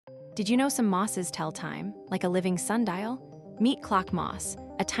Did you know some mosses tell time, like a living sundial? Meet clock moss,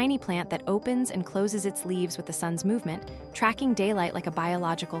 a tiny plant that opens and closes its leaves with the sun's movement, tracking daylight like a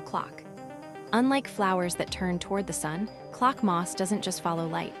biological clock. Unlike flowers that turn toward the sun, clock moss doesn't just follow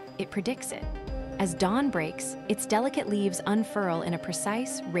light, it predicts it. As dawn breaks, its delicate leaves unfurl in a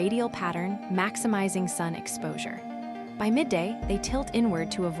precise, radial pattern, maximizing sun exposure. By midday, they tilt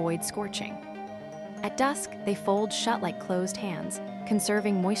inward to avoid scorching. At dusk, they fold shut like closed hands,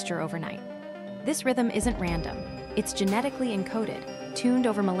 conserving moisture overnight. This rhythm isn't random. It's genetically encoded, tuned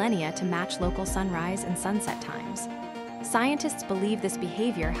over millennia to match local sunrise and sunset times. Scientists believe this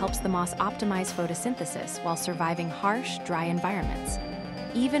behavior helps the moss optimize photosynthesis while surviving harsh, dry environments.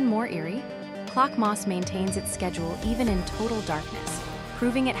 Even more eerie, clock moss maintains its schedule even in total darkness,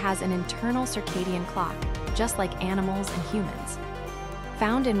 proving it has an internal circadian clock, just like animals and humans.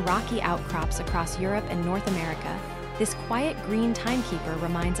 Found in rocky outcrops across Europe and North America, this quiet green timekeeper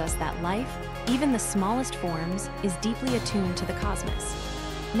reminds us that life, even the smallest forms, is deeply attuned to the cosmos.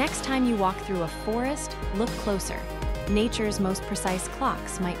 Next time you walk through a forest, look closer. Nature's most precise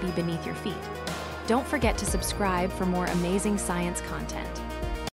clocks might be beneath your feet. Don't forget to subscribe for more amazing science content.